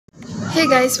Hey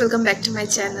guys, welcome back to my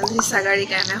channel. This is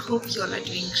Sagarika and I hope you all are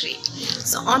doing great.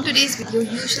 So on today's video,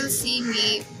 you shall see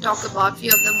me talk about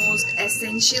few of the most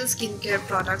essential skincare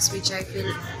products which I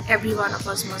feel every one of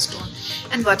us must own.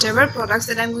 And whatever products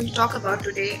that I'm going to talk about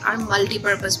today are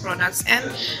multi-purpose products and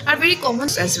are very common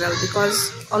as well,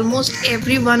 because almost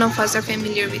every one of us are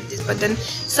familiar with this, but then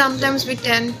sometimes we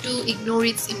tend to ignore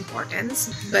its importance.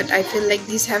 But I feel like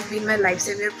these have been my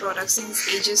lifesaver products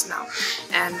since ages now,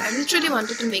 and I literally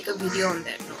wanted to make a video on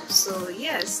that note. So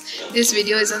yes, this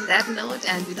video is on that note,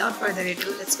 and without further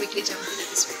ado, let's quickly jump into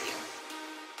this video.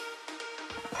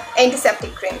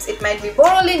 Antiseptic creams. It might be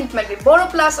Borolin, it might be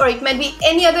Boroplus, or it might be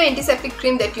any other antiseptic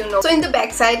cream that you know. So in the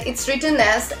back side, it's written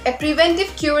as a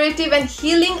preventive, curative and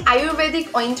healing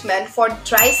Ayurvedic ointment for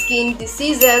dry skin,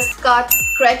 diseases, cuts,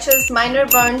 scratches, minor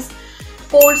burns,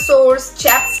 cold sores,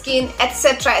 chapped skin,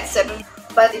 etc, etc.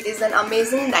 But it is an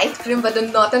amazing night cream, but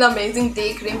not an amazing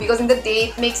day cream, because in the day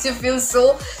it makes you feel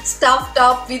so stuffed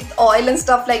up with oil and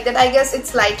stuff like that. I guess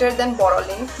it's lighter than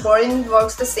Borolin. Borolin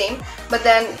works the same, but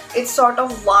then it's sort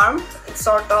of warm, it's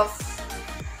sort of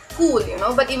cool, you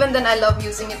know. But even then, I love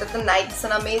using it at the night. It's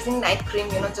an amazing night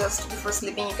cream, you know, just before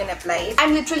sleeping you can apply it.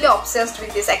 I'm literally obsessed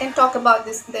with this. I can talk about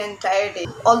this the entire day.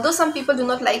 Although some people do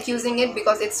not like using it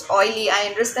because it's oily, I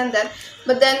understand that,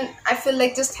 but then I feel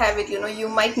like just have it, you know. You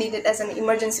might need it as an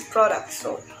emergency product,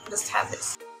 so just have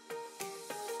this.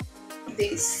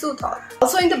 The Soothol.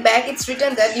 Also in the back, it's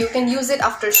written that you can use it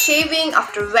after shaving,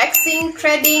 after waxing,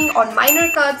 threading, on minor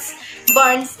cuts,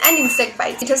 burns and insect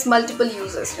bites. It has multiple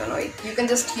uses, you know. You can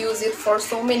just use it for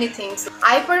so many things.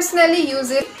 I personally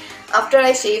use it after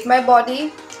I shave my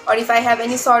body, or if I have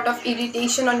any sort of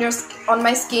irritation on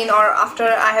my skin, or after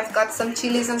I have cut some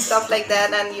chilies and stuff like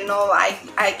that, and you know,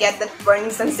 I get that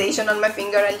burning sensation on my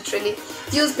finger. I literally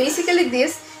use basically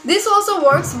this. This also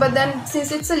works, but then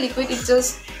since it's a liquid, it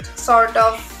just sort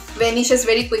of vanishes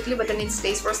very quickly, but then it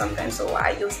stays for some time, so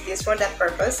I use this for that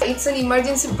purpose. It's an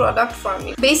emergency product for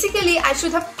me. Basically, I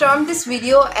should have termed this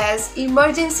video as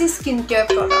emergency skincare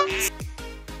products.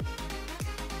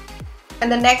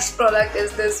 And the next product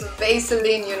is this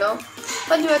Vaseline, you know.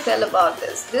 What do I tell about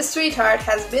this? This sweetheart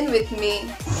has been with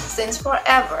me since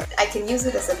forever. I can use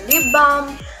it as a lip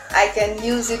balm, I can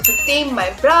use it to tame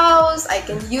my brows, I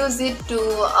can use it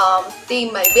to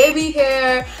tame my baby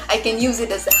hair, I can use it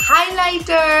as a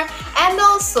highlighter, and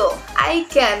also I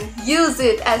can use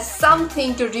it as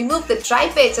something to remove the dry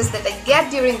patches that I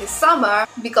get during the summer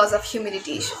because of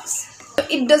humidity issues.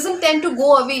 It doesn't tend to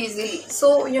go away easily.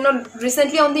 So, you know,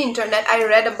 recently on the internet I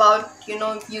read about, you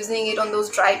know, using it on those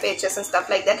dry patches and stuff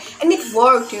like that, and it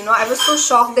worked, you know. I was so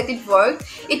shocked that it worked.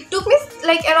 It took me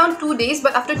like around 2 days,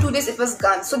 but after 2 days it was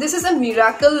gone. So this is a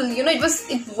miracle, you know.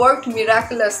 It worked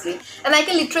miraculously, and I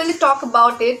can literally talk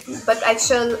about it, but I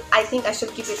think I shall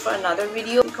keep it for another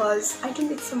video, because I do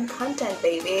need some content,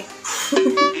 baby.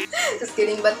 Just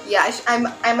kidding. But yeah,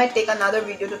 I might take another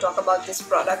video to talk about this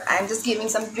product. I'm just giving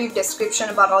some brief description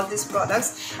about all these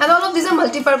products, and all of these are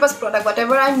multi-purpose product.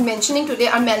 Whatever I'm mentioning today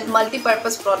are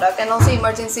multi-purpose product and also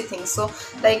emergency things.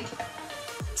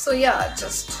 So yeah,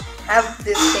 just have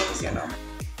these things, you know.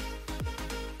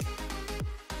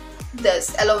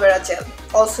 This aloe vera gel.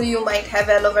 Also, you might have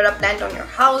aloe vera plant on your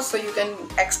house, so you can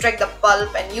extract the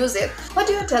pulp and use it. What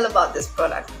do you tell about this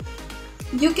product?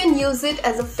 You can use it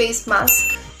as a face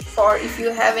mask for if you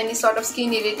have any sort of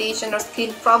skin irritation or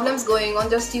skin problems going on.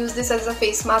 Just use this as a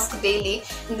face mask daily,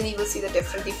 and then you will see the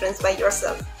difference by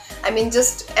yourself. I mean,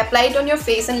 just apply it on your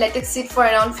face and let it sit for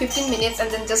around 15 minutes,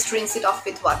 and then just rinse it off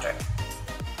with water.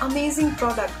 Amazing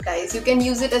product, guys. You can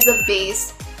use it as a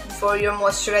base for your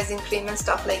moisturizing cream and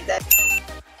stuff like that.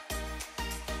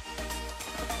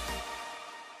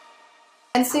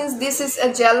 And since this is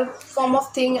a gel form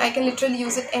of thing, I can literally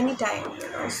use it anytime,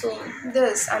 you know. So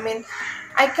this, I mean,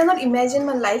 I cannot imagine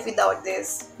my life without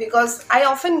this, because I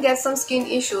often get some skin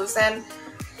issues, and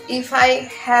if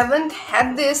I haven't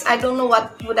had this, I don't know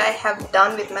what would I have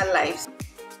done with my life.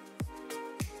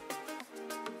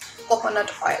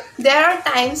 Coconut oil. There are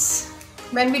times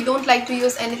when we don't like to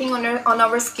use anything on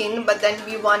our skin, but then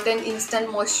we want an instant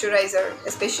moisturizer,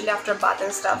 especially after bath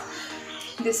and stuff.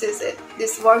 This is it.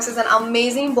 This works as an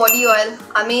amazing body oil,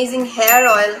 amazing hair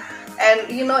oil,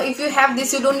 and you know, if you have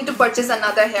this, you don't need to purchase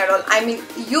another hair oil. I mean,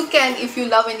 you can if you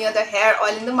love any other hair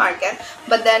oil in the market,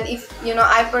 but then if, you know,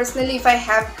 I personally, if I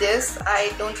have this,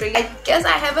 I guess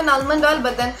I have an almond oil,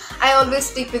 but then I always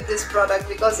stick with this product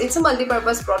because it's a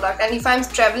multi-purpose product, and if I'm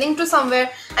traveling to somewhere,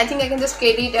 I think I can just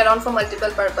carry it around for multiple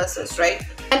purposes, right?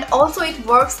 And also it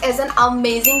works as an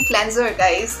amazing cleanser,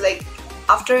 guys. Like,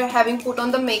 after having put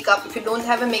on the makeup, if you don't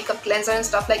have a makeup cleanser and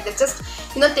stuff like that, just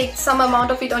take some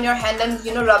amount of it on your hand and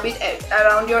rub it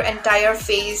around your entire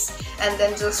face, and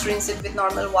then just rinse it with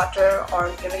normal water,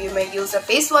 or you may use a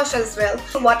face wash as well.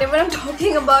 So whatever I'm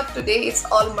talking about today, it's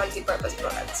all multi-purpose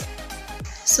products.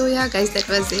 So yeah guys, that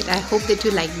was it. I hope that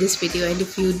you like this video, and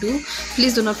if you do,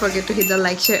 please do not forget to hit the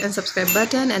like, share and subscribe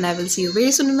button, and I will see you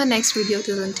very soon in my next video.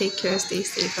 Till then, take care, stay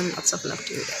safe, and lots of love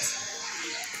to you guys.